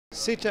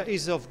CETA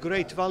is of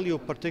great value,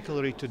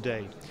 particularly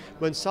today,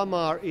 when some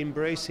are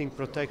embracing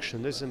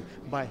protectionism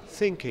by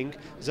thinking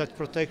that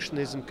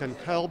protectionism can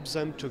help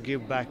them to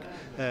give back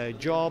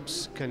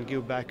jobs, can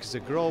give back the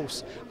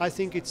growth. I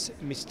think it's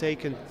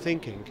mistaken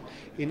thinking.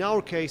 In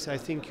our case, I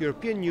think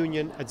European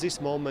Union at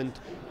this moment,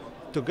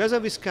 together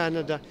with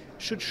Canada,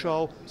 should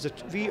show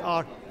that we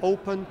are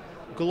open,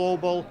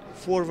 global,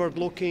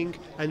 forward-looking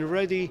and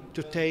ready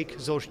to take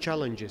those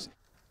challenges.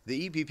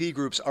 The EPP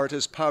Group's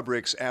Artis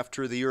Pabriks,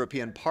 after the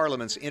European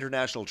Parliament's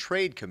International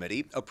Trade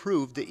Committee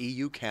approved the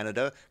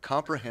EU-Canada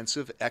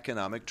Comprehensive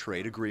Economic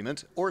Trade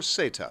Agreement, or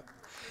CETA.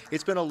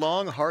 It's been a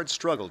long, hard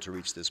struggle to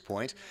reach this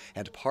point,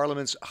 and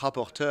Parliament's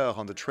rapporteur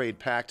on the Trade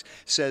Pact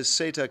says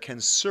CETA can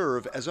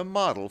serve as a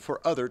model for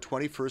other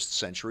 21st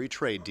century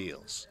trade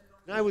deals.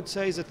 I would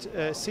say that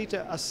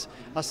CETA,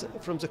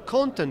 from the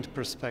content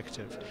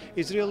perspective,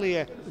 is really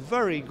a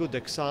very good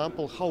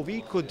example how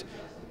we could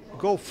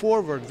go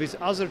forward with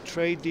other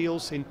trade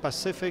deals in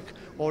Pacific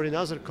or in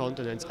other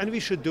continents, and we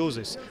should do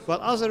this. While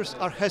others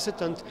are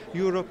hesitant,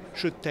 Europe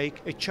should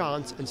take a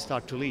chance and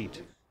start to lead.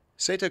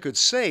 CETA could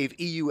save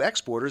EU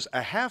exporters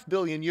 €500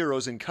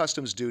 million in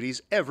customs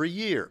duties every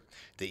year.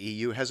 The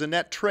EU has a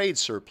net trade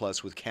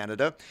surplus with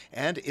Canada,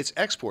 and its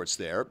exports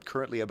there,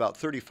 currently about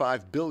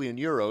 €35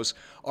 billion,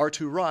 are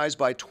to rise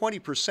by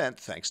 20%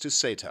 thanks to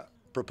CETA.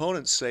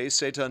 Proponents say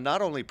CETA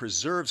not only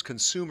preserves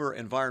consumer,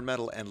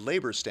 environmental, and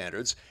labor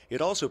standards, it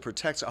also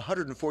protects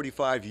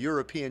 145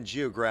 European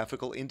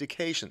geographical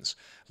indications,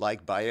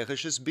 like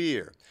Bayerisches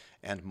Bier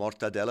and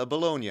Mortadella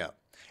Bologna,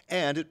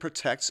 and it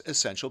protects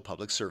essential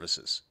public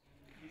services.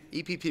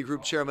 EPP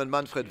Group Chairman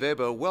Manfred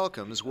Weber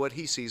welcomes what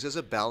he sees as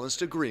a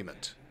balanced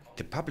agreement.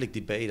 The public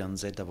debate on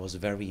CETA was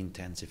very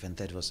intensive, and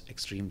that was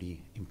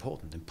extremely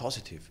important and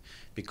positive,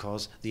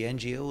 because the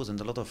NGOs and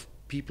a lot of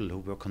people who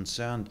were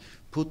concerned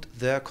put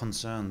their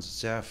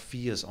concerns, their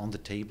fears on the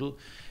table,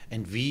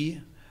 and we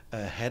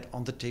had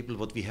on the table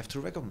what we have to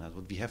recognize,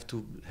 what we have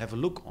to have a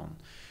look on.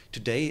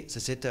 Today, the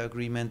CETA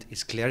agreement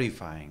is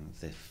clarifying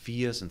the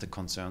fears and the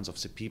concerns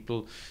of the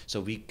people, so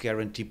we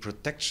guarantee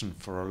protection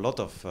for a lot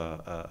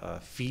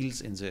of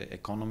fields in the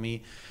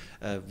economy.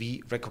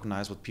 We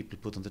recognize what people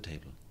put on the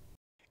table.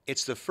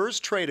 It's the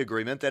first trade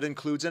agreement that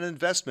includes an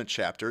investment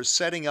chapter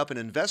setting up an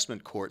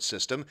investment court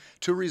system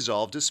to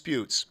resolve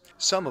disputes.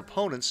 Some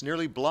opponents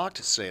nearly blocked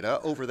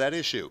CETA over that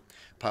issue.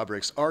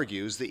 Pabriks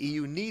argues the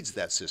EU needs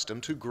that system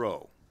to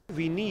grow.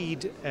 We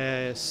need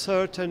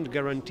certain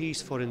guarantees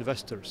for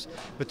investors,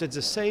 but at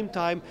the same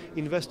time,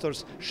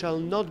 investors shall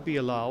not be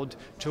allowed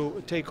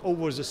to take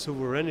over the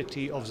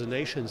sovereignty of the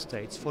nation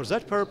states. For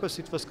that purpose,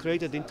 it was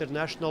created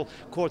international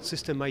court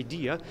system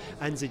idea,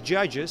 and the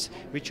judges,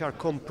 which are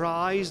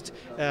comprised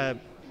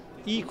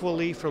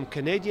equally from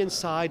Canadian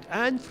side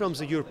and from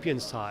the European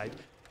side.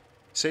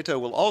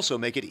 CETA will also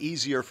make it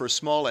easier for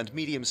small and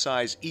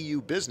medium-sized EU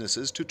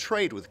businesses to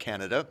trade with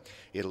Canada.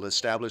 It'll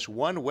establish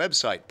one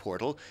website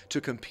portal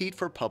to compete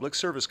for public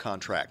service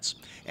contracts,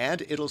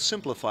 and it'll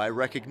simplify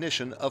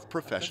recognition of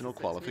professional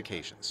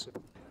qualifications.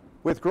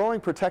 With growing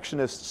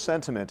protectionist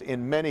sentiment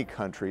in many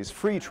countries,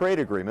 free trade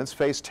agreements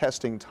face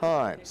testing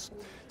times.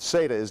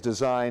 CETA is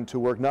designed to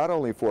work not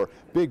only for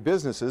big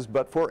businesses,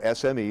 but for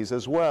SMEs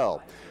as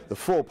well. The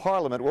full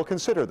Parliament will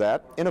consider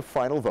that in a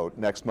final vote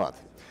next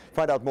month.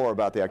 Find out more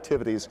about the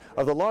activities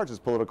of the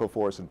largest political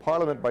force in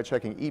Parliament by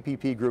checking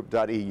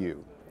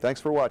eppgroup.eu.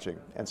 Thanks for watching,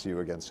 and see you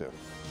again soon.